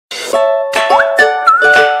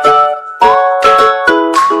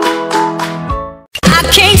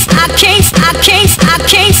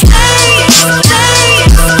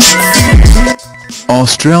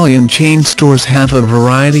Australian chain stores have a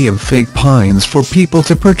variety of fake pines for people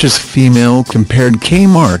to purchase. Female compared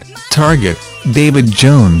Kmart, Target, David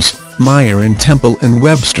Jones, Myer and Temple and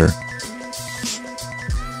Webster.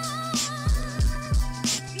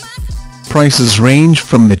 Prices range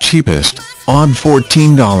from the cheapest, odd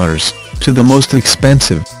 $14, to the most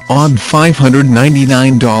expensive, odd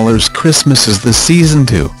 $599. Christmas is the season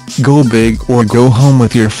to go big or go home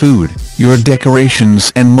with your food, your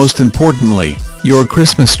decorations and most importantly, your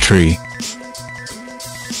Christmas tree.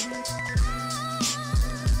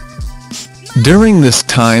 During this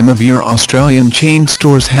time of year, Australian chain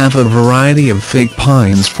stores have a variety of fake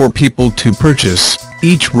pines for people to purchase,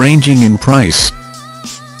 each ranging in price.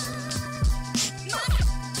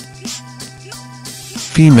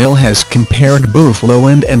 Female has compared both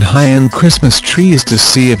low-end and high-end Christmas trees to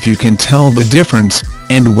see if you can tell the difference,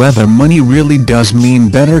 and whether money really does mean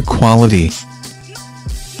better quality.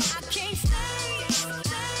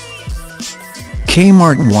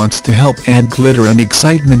 Kmart wants to help add glitter and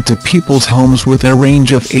excitement to people's homes with a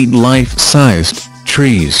range of 8 life-sized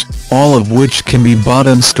trees, all of which can be bought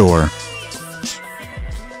in store.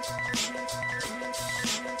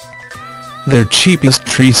 Their cheapest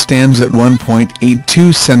tree stands at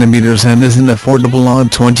 1.82 centimeters and is an affordable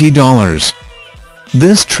odd $20.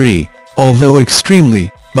 This tree, although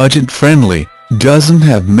extremely budget-friendly, doesn't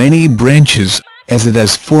have many branches, as it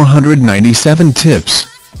has 497 tips.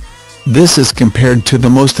 This is compared to the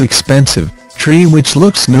most expensive tree, which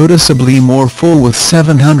looks noticeably more full with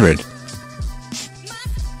 700.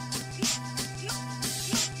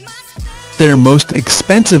 Their most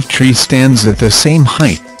expensive tree stands at the same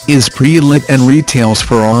height, is pre-lit and retails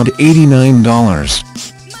for odd $89.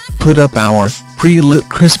 Put up our pre-lit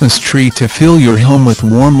Christmas tree to fill your home with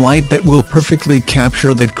warm light that will perfectly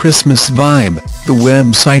capture that Christmas vibe, the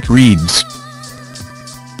website reads.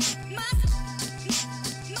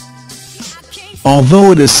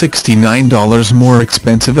 Although it is $69 more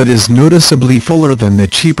expensive, it is noticeably fuller than the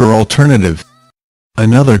cheaper alternative.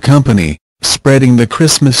 Another company, spreading the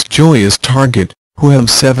Christmas joy, is Target, who have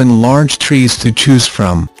 7 large trees to choose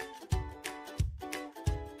from.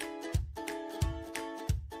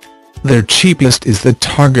 Their cheapest is the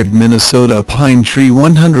Target Minnesota pine tree,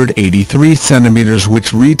 183 centimeters,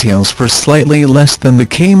 which retails for slightly less than the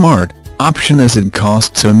Kmart option, as it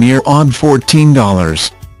costs a mere odd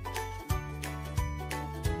 $14.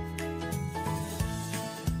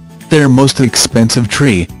 Their most expensive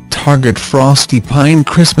tree, Target Frosty Pine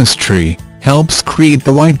Christmas Tree, helps create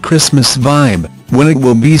the white Christmas vibe when it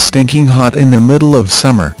will be stinking hot in the middle of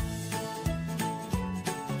summer.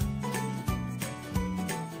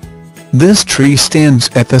 This tree stands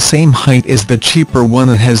at the same height as the cheaper one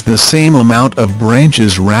and has the same amount of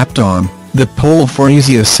branches wrapped on the pole for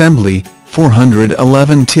easy assembly,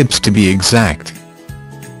 411 tips to be exact.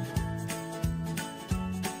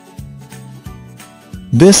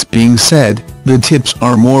 This being said, the tips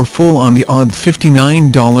are more full on the odd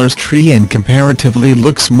 $59 tree and comparatively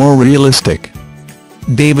looks more realistic.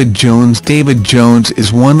 David Jones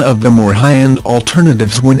is one of the more high-end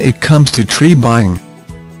alternatives when it comes to tree buying.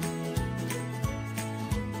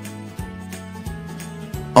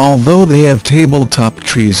 Although they have tabletop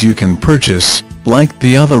trees you can purchase, like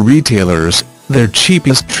the other retailers, their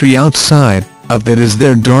cheapest tree outside of that is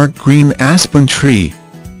their dark green aspen tree.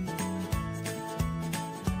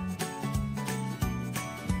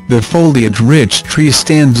 The foliage-rich tree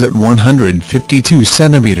stands at 152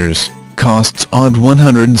 centimeters, costs odd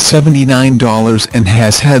 $179 and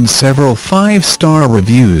has had several 5-star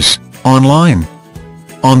reviews online.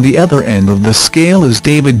 On the other end of the scale is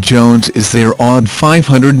David Jones is their odd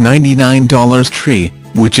 $599 tree,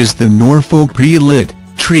 which is the Norfolk pre-lit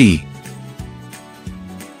tree.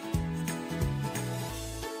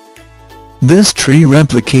 This tree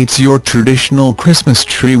replicates your traditional Christmas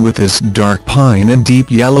tree with its dark pine and deep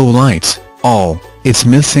yellow lights. All it's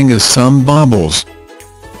missing is some baubles.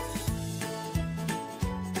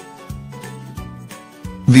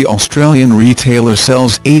 The Australian retailer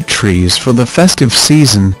sells 8 trees for the festive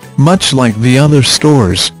season, much like the other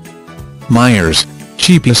stores. Myers'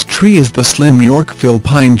 cheapest tree is the slim Yorkville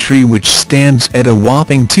pine tree, which stands at a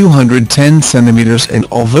whopping 210 centimeters, and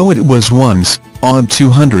although it was once odd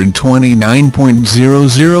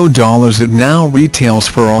 $229.00, it now retails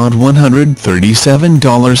for odd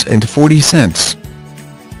 $137.40.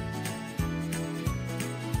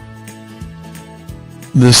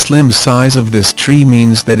 The slim size of this tree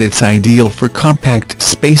means that it's ideal for compact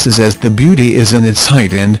spaces, as the beauty is in its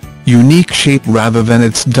height and unique shape rather than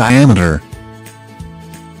its diameter.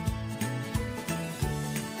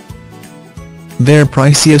 Their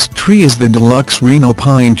priciest tree is the deluxe Reno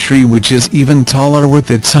pine tree, which is even taller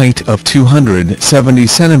with its height of 270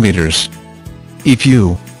 centimeters. If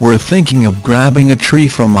you were thinking of grabbing a tree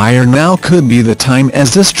from Faiers, now could be the time,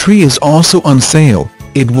 as this tree is also on sale.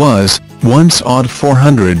 It was once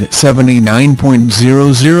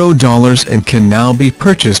 $479.00 and can now be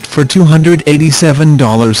purchased for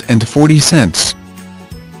 $287.40.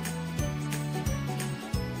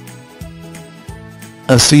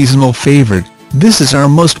 A seasonal favorite, this is our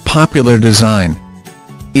most popular design.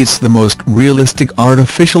 It's the most realistic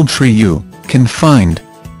artificial tree you can find.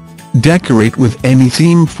 Decorate with any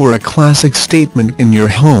theme for a classic statement in your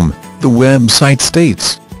home, the website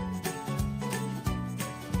states.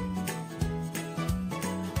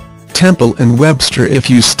 Temple & Webster. If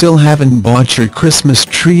you still haven't bought your Christmas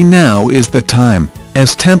tree, now is the time,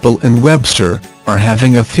 as Temple & Webster are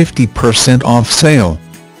having a 50% off sale.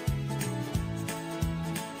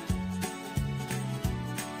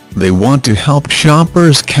 They want to help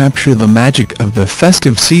shoppers capture the magic of the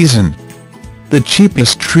festive season. The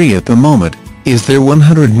cheapest tree at the moment is their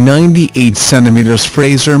 198 cm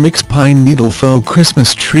Fraser mixed pine needle faux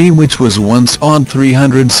Christmas tree, which was once odd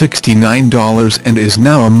 $369 and is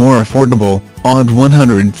now a more affordable, odd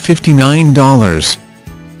 $159.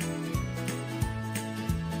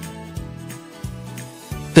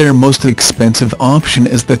 Their most expensive option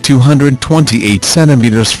is the 228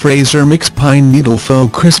 cm Fraser mixed pine needle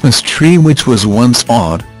faux Christmas tree, which was once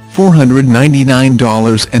odd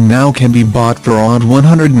 $499 and now can be bought for odd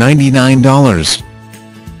 $199.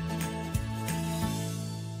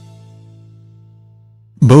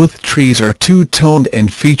 Both trees are two-toned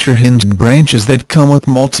and feature hinged branches that come with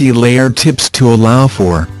multi-layered tips to allow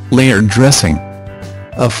for layered dressing.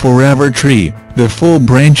 A forever tree, the full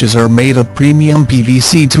branches are made of premium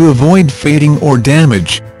PVC to avoid fading or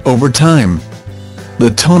damage over time. The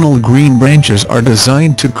tonal green branches are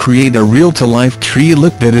designed to create a real-to-life tree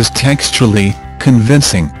look that is texturally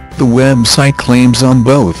convincing, the website claims on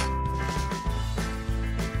both.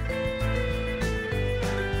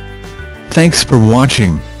 Thanks for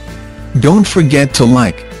watching. Don't forget to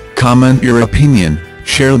like, comment your opinion,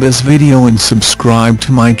 share this video and subscribe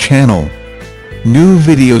to my channel. New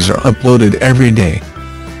videos are uploaded every day.